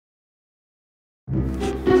Hey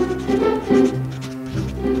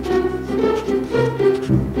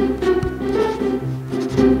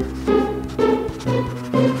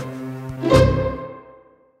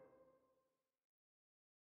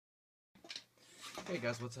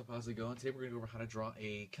guys, what's up? How's it going? Today we're going to go over how to draw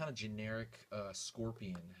a kind of generic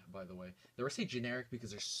scorpion, by the way. I say generic because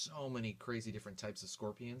there's so many crazy different types of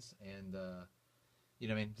scorpions, and, you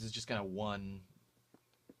know what I mean? This is just kind of one...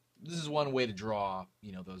 This is one way to draw,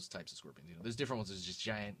 you know, those types of scorpions. You know, there's different ones. There's just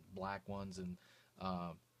giant black ones, and,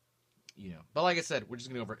 you know. But like I said, we're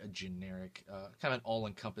just going to go over a generic, kind of an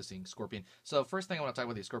all-encompassing scorpion. So first thing I want to talk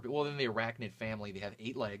about the scorpion. Well, in the arachnid family, they have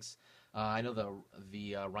 8 legs. I know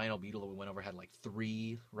the rhino beetle that we went over had like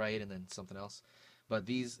 3, right, and then something else. But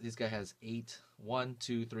this guy has 8. 1,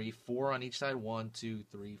 2, 3, 4 on each side. 1, 2,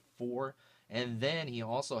 3, 4. And then he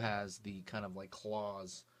also has the kind of like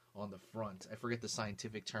claws on the front. I forget the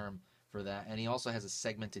scientific term for that. And he also has a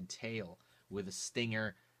segmented tail with a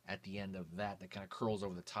stinger at the end of that kind of curls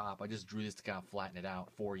over the top. I just drew this to kind of flatten it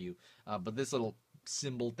out for you. But this little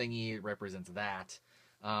symbol thingy represents that.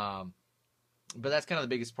 But that's kind of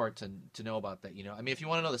the biggest part to know about that, you know. I mean, if you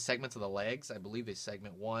want to know the segments of the legs, I believe they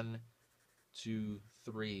segment 1, 2,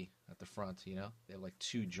 3 at the front, you know. They have like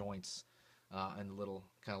 2 joints and the little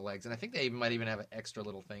kind of legs. And I think they might even have an extra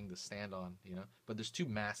little thing to stand on, you know. But there's 2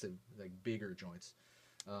 massive, like bigger joints.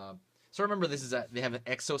 So remember, they have an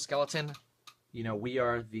exoskeleton. You know, we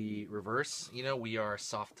are the reverse. You know, we are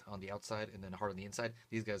soft on the outside and then hard on the inside.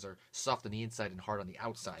 These guys are soft on the inside and hard on the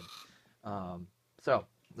outside. So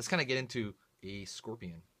let's kind of get into a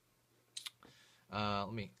scorpion.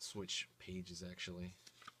 Let me switch pages actually.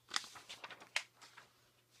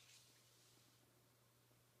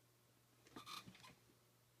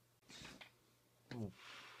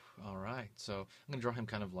 Alright, so I'm going to draw him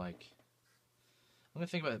kind of like... I'm going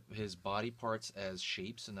to think about his body parts as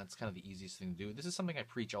shapes, and that's kind of the easiest thing to do. This is something I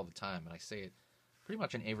preach all the time, and I say it pretty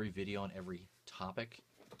much in every video on every topic,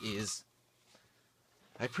 is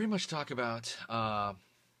I pretty much talk about...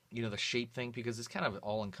 you know, the shape thing, because it's kind of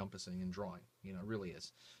all-encompassing in drawing. You know, it really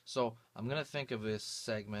is. So I'm going to think of this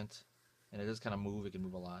segment, and it does kind of move. It can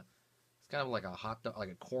move a lot. It's kind of like a hot dog,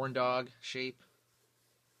 like a corn dog shape.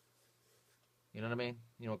 You know what I mean?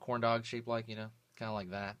 You know, a corn dog shape like, you know, kind of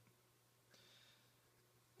like that.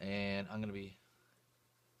 And I'm going to be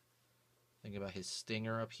thinking about his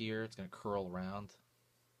stinger up here. It's going to curl around.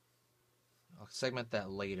 I'll segment that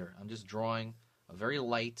later. I'm just drawing a very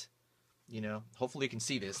light... You know, hopefully you can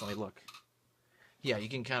see this. Let me look. Yeah, you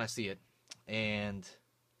can kind of see it. And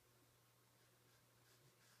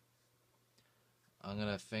I'm going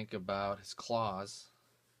to think about his claws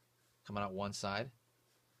coming out one side.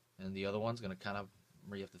 And the other one's going to kind of,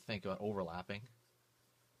 where you have to think about overlapping.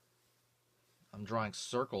 I'm drawing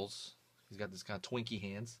circles. He's got this kind of Twinkie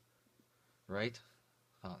hands. Right?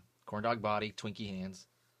 Corn dog body, Twinkie hands.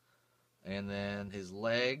 And then his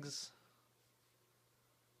legs...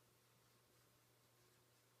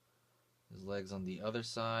 His legs on the other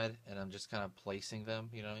side, and I'm just kind of placing them,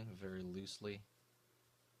 you know, very loosely.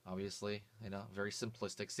 Obviously, you know, very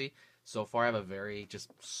simplistic. See, so far I have a very just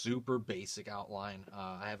super basic outline.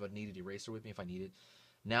 I have a kneaded eraser with me if I need it.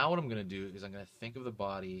 Now what I'm going to do is I'm going to think of the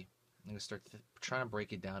body. I'm going to start trying to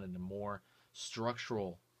break it down into more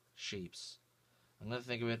structural shapes. I'm going to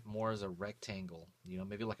think of it more as a rectangle, you know,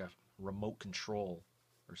 maybe like a remote control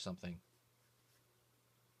or something.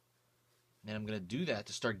 And I'm going to do that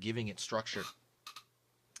to start giving it structure.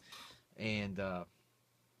 And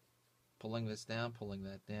pulling this down, pulling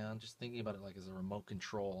that down. Just thinking about it like as a remote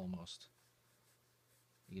control almost.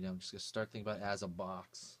 You know, I'm just going to start thinking about it as a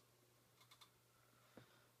box.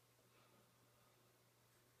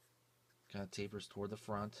 Kind of tapers toward the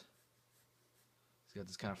front. It's got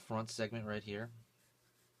this kind of front segment right here.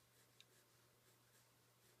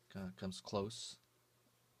 Kind of comes close.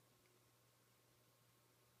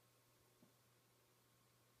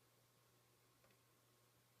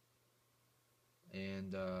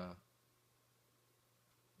 And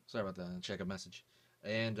sorry about that, check a message.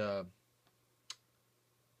 And alright,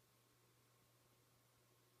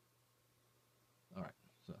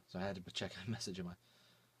 so I had to check a message of mine.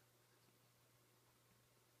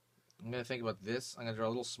 I'm going to think about this. I'm going to draw a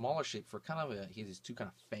little smaller shape for kind of he has these 2 kind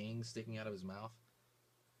of fangs sticking out of his mouth.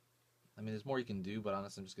 I mean, there's more you can do, but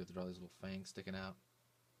honestly I'm just going to draw these little fangs sticking out.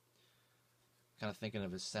 Kind of thinking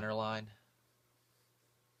of his center line.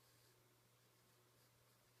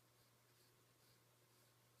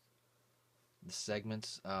 The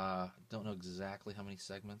segments, don't know exactly how many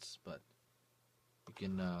segments, but you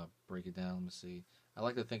can break it down. Let me see. I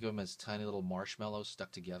like to think of them as tiny little marshmallows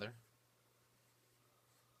stuck together.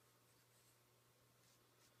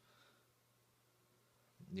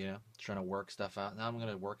 you know, trying to work stuff out. Now I'm going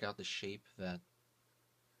to work out the shape that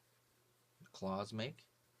the claws make.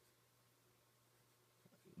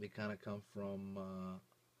 They kind of come from,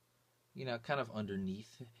 you know, kind of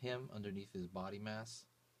underneath him, underneath his body mass.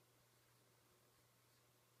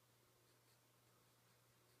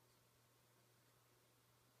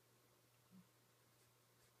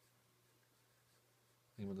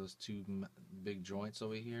 With those two big joints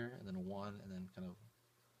over here, and then one, and then kind of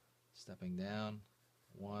stepping down.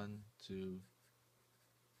 1, 2,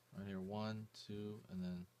 right here, 1, 2, and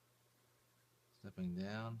then stepping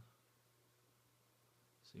down.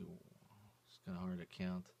 See, it's kind of hard to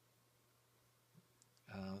count.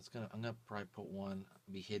 I'm gonna probably put one,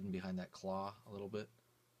 be hidden behind that claw a little bit.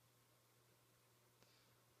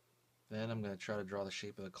 Then I'm gonna try to draw the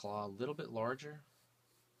shape of the claw a little bit larger.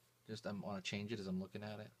 Just I want to change it as I'm looking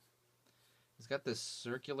at it. It's got this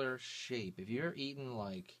circular shape. If you're eating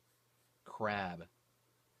like crab,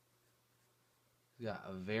 it's got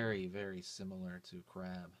a very, very similar to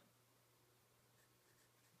crab.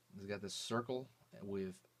 It's got this circle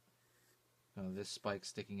with this spike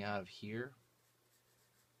sticking out of here.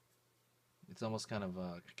 It's almost kind of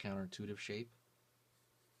a counterintuitive shape.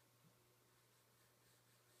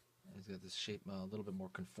 It's got this shape a little bit more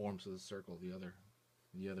conforms to the circle, the other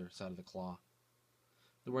side of the claw.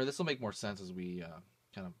 Where this will make more sense as we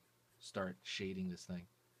kind of start shading this thing.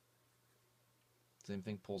 Same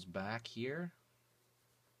thing, pulls back here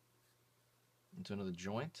into another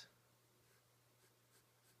joint,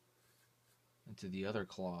 into the other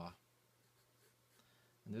claw.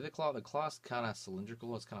 And the other claw's kind of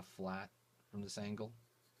cylindrical. It's kind of flat from this angle.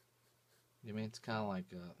 You know what I mean? It's kind of like,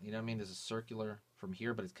 you know what I mean? There's a circular from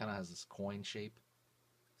here, but it kind of has this coin shape.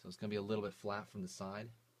 So it's going to be a little bit flat from the side.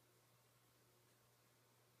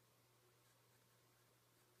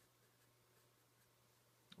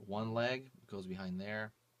 One leg goes behind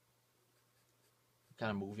there. Kind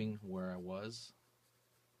of moving where I was.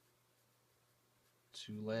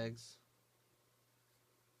 2 legs.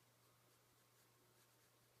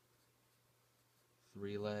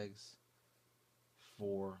 3 legs.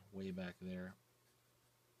 4 way back there.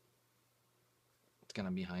 It's kind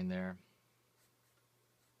of behind there.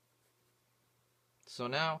 So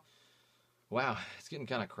now, wow, it's getting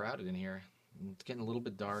kind of crowded in here. It's getting a little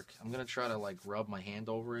bit dark. I'm going to try to like rub my hand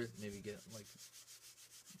over it. Maybe get like,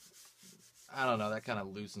 I don't know, that kind of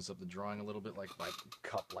loosens up the drawing a little bit, like my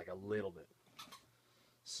cup like a little bit.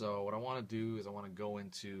 So what I want to do is I want to go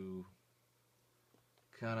into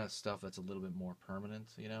kind of stuff that's a little bit more permanent,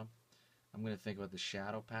 you know. I'm going to think about the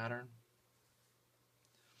shadow pattern.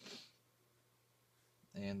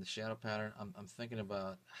 And the shadow pattern, I'm thinking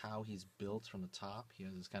about how he's built from the top. He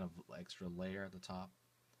has this kind of extra layer at the top.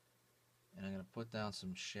 And I'm going to put down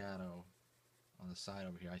some shadow on the side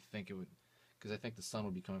over here. I think it would, because I think the sun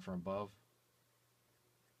would be coming from above.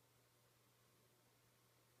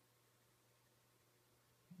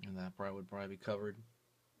 And that would probably be covered.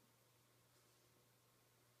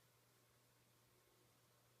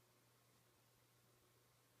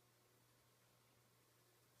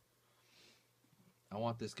 I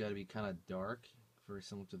want this guy to be kind of dark, very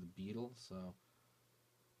similar to the beetle, so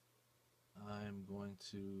I'm going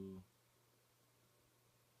to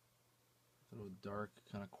throw a dark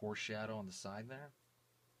kind of coarse shadow on the side there.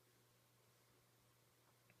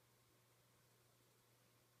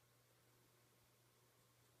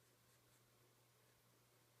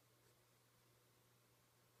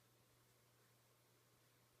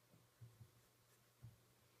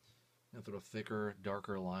 And throw a thicker,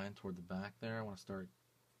 darker line toward the back there. I want to start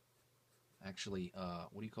actually,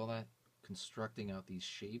 what do you call that? Constructing out these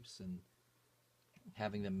shapes and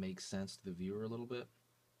having them make sense to the viewer a little bit.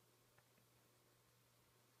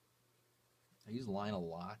 I use line a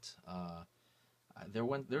lot. There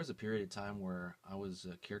was a period of time where I was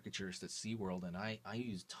a caricaturist at SeaWorld, and I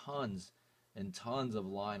used tons and tons of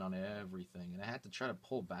line on everything, and I had to try to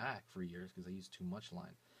pull back for years because I used too much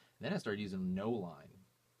line. And then I started using no line,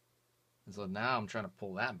 and so now I'm trying to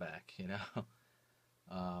pull that back, you know.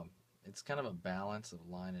 It's kind of a balance of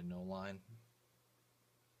line and no line.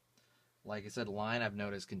 Like I said, line I've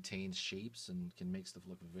noticed contains shapes and can make stuff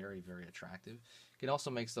look very, very attractive. It can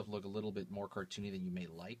also make stuff look a little bit more cartoony than you may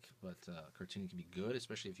like, but cartoony can be good,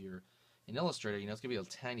 especially if you're an illustrator. You know, it's gonna be a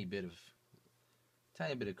tiny bit of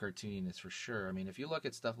cartooniness for sure. I mean, if you look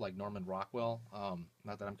at stuff like Norman Rockwell,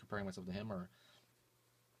 not that I'm comparing myself to him, or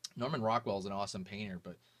Norman Rockwell is an awesome painter,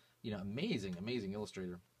 but you know, amazing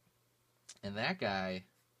illustrator. And that guy,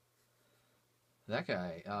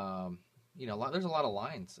 you know, there's a lot of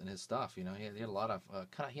lines in his stuff. You know, he had a lot of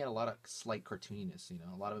he had a lot of slight cartooniness. You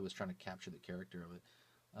know, a lot of it was trying to capture the character of it.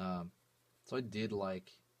 So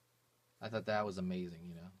I thought that was amazing,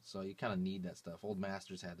 you know. So you kind of need that stuff. Old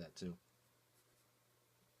Masters had that too.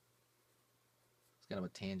 It's kind of a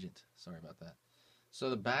tangent. Sorry about that. So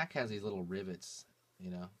the back has these little rivets,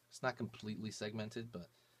 you know. It's not completely segmented, but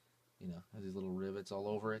you know, has these little rivets all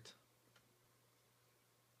over it.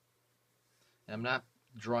 And I'm not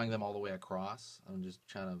drawing them all the way across. I'm just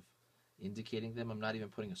kind of indicating them. I'm not even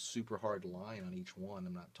putting a super hard line on each one.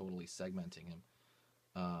 I'm not totally segmenting them.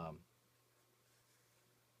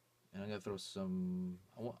 And I'm gonna throw some.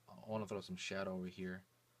 I want to throw some shadow over here,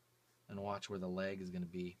 and watch where the leg is gonna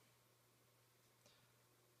be.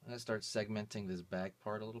 I'm gonna start segmenting this back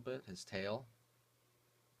part a little bit, his tail.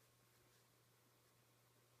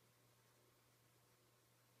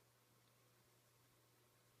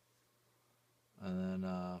 And then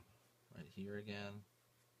right here again.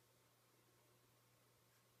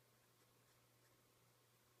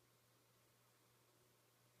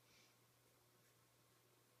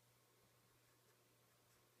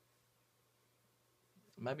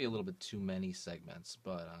 It might be a little bit too many segments,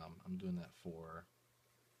 but I'm doing that for,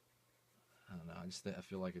 I don't know. I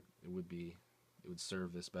feel like it would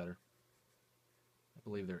serve this better. I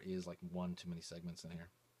believe there is like one too many segments in here.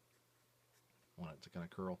 I want it to kind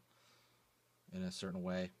of curl in a certain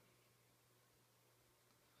way.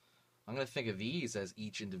 I'm gonna think of these as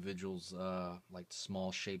each individual's like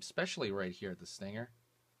small shape, especially right here at the stinger.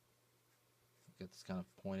 Get this kind of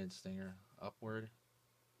pointed stinger upward.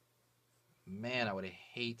 Man, I would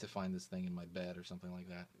hate to find this thing in my bed or something like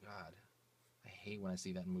that. God, I hate when I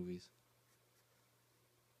see that in movies.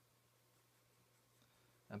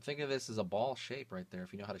 I'm thinking of this as a ball shape right there.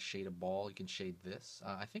 If you know how to shade a ball, you can shade this.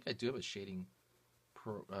 I think I do have a shading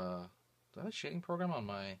do I have a shading program on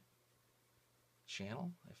my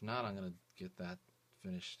channel? If not, I'm gonna get that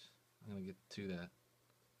finished. I'm gonna get to that.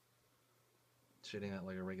 Shading that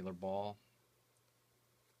like a regular ball.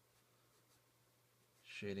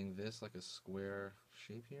 Shading this like a square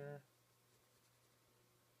shape here.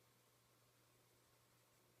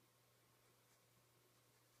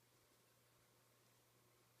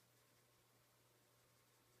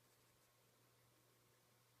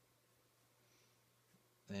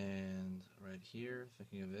 And right here,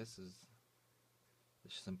 thinking of this as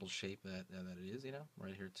the simple shape that it is, you know,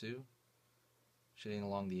 right here too. Shading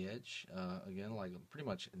along the edge, again, like pretty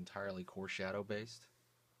much entirely core shadow based.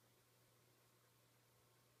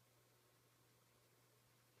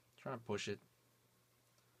 Trying to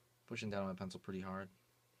pushing down my pencil pretty hard.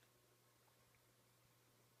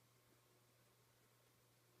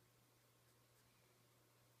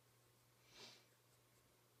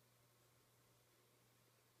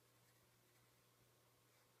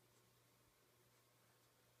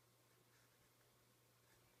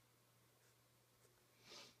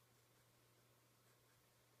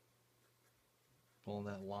 Pulling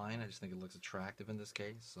that line, I just think it looks attractive in this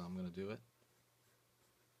case, so I'm going to do it.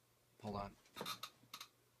 Hold on.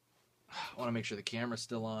 I want to make sure the camera's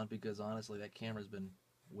still on because honestly that camera's been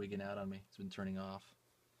wigging out on me. It's been turning off.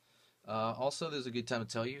 Also, there's a good time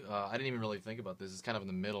to tell you, I didn't even really think about this. It's kind of in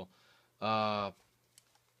the middle.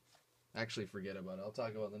 Actually, forget about it. I'll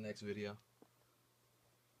talk about it in the next video.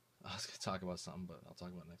 I was going to talk about something, but I'll talk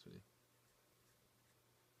about it next video.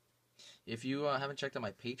 If you haven't checked out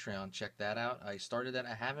my Patreon, check that out. I started that.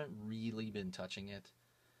 I haven't really been touching it,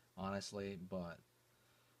 honestly, but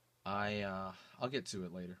I'll get to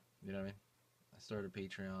it later. You know what I mean? I started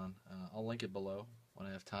Patreon. I'll link it below when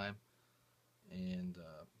I have time. And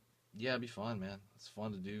yeah, it'd be fun, man. It's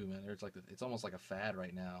fun to do, man. It's almost like a fad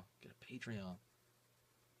right now. Get a Patreon.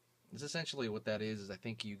 It's essentially what that is I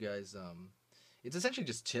think you guys it's essentially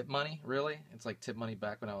just tip money, really. It's like tip money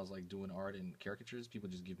back when I was like doing art and caricatures. People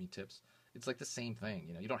just give me tips. It's like the same thing,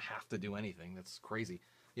 you know. You don't have to do anything. That's crazy.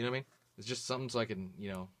 You know what I mean? It's just something so I can,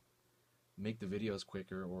 you know, make the videos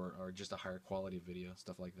quicker or just a higher quality video,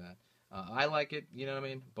 stuff like that. I like it, you know what I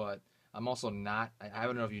mean? But I'm also not. I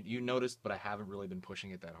don't know if you noticed, but I haven't really been pushing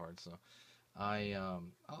it that hard. So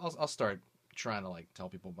I'll start trying to like tell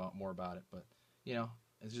people more about it. But you know,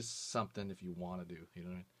 it's just something if you want to do. You know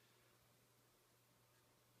what I mean?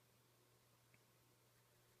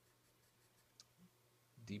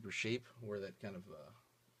 Deeper shape where that kind of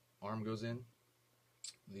arm goes in,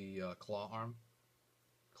 the claw arm.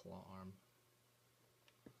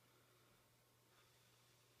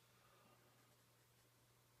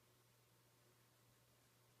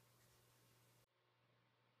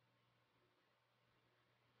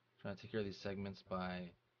 Trying to take care of these segments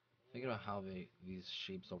by thinking about how these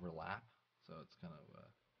shapes overlap. So it's kind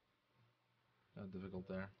of difficult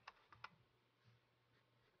there.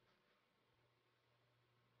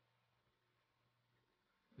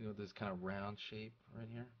 this kind of round shape right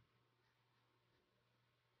here.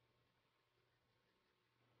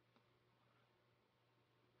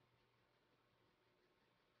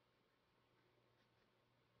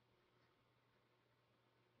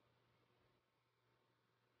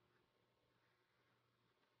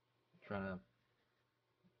 Trying to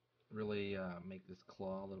really make this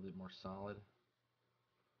claw a little bit more solid.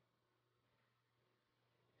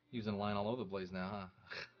 Using line all over the place now,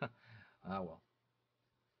 huh? Ah, well.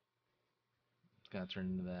 It's kind of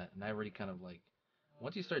turned into that. And I already kind of like,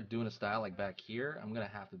 once you start doing a style like back here, I'm going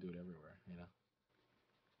to have to do it everywhere, you know?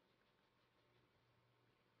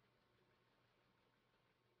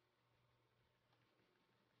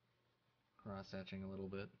 Cross-hatching a little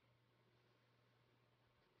bit.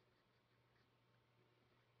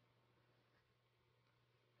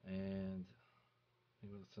 And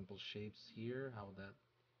maybe with simple shapes here, how would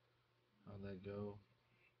that go?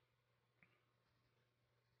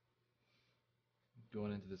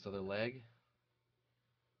 Going into this other leg.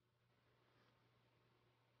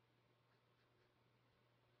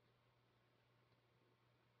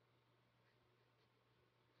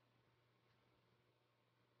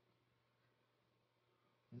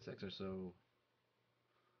 Insects are so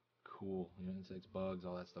cool, you know, insects, bugs,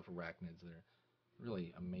 all that stuff, arachnids, they're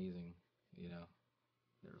really amazing, you know.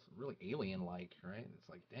 They're really alien-like, right? It's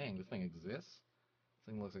like, dang, this thing exists? This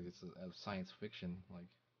thing looks like it's out of science fiction, like,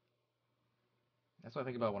 that's what I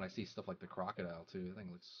think about when I see stuff like the crocodile, too. The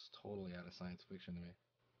thing looks totally out of science fiction to me.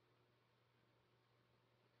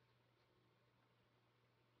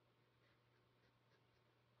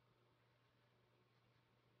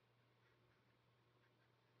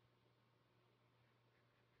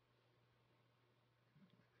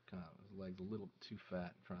 Kind of, his leg's a little too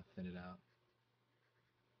fat, I'm trying to thin it out.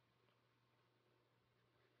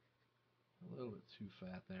 A little bit too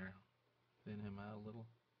fat there. Thin him out a little.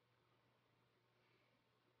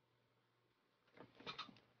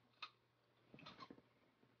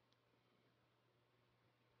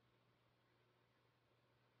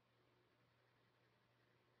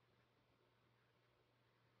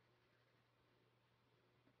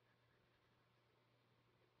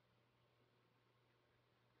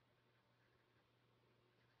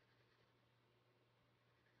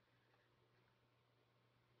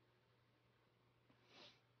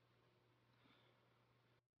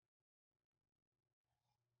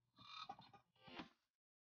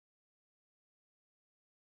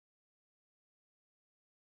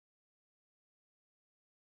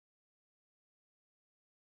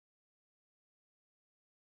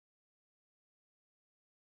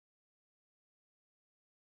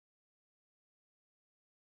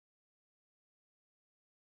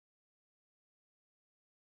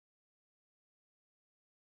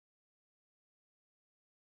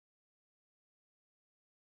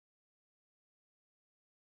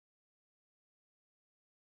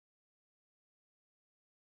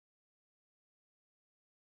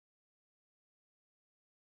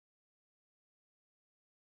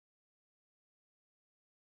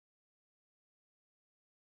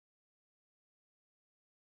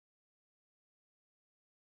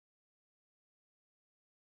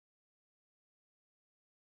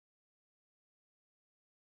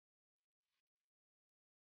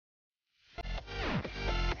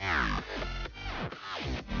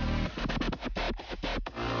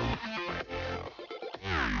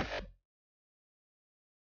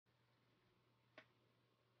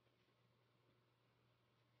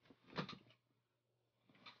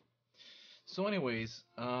 So anyways,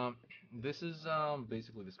 this is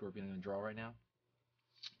basically the scorpion I'm going to draw right now.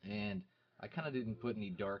 And I kind of didn't put any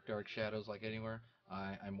dark shadows like anywhere.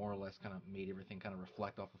 I more or less kind of made everything kind of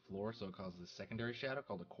reflect off the floor, so it causes a secondary shadow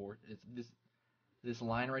called a core. It's this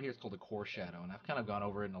line right here is called a core shadow, and I've kind of gone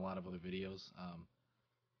over it in a lot of other videos.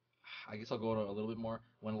 I guess I'll go to a little bit more.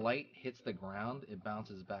 When light hits the ground, it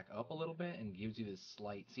bounces back up a little bit and gives you this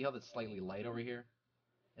slight. See how that's slightly light over here,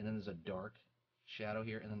 and then there's a dark shadow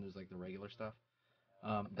here, and then there's like the regular stuff.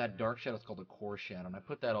 That dark shadow is called a core shadow, and I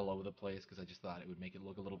put that all over the place because I just thought it would make it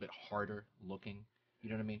look a little bit harder looking. You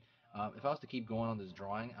know what I mean? If I was to keep going on this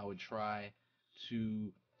drawing, I would try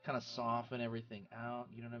to kind of soften everything out.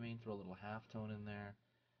 You know what I mean? Throw a little halftone in there.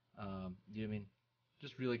 You know what I mean?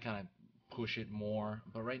 Just really kind of push it more.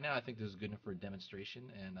 But right now, I think this is good enough for a demonstration,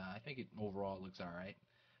 and I think it overall looks all right.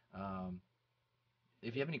 Um,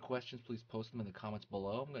 if you have any questions, please post them in the comments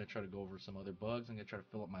below. I'm going to try to go over some other bugs. I'm going to try to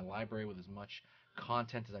fill up my library with as much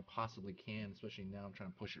content as I possibly can, especially now I'm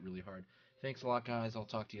trying to push it really hard. Thanks a lot, guys. I'll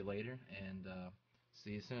talk to you later, and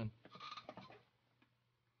see you soon.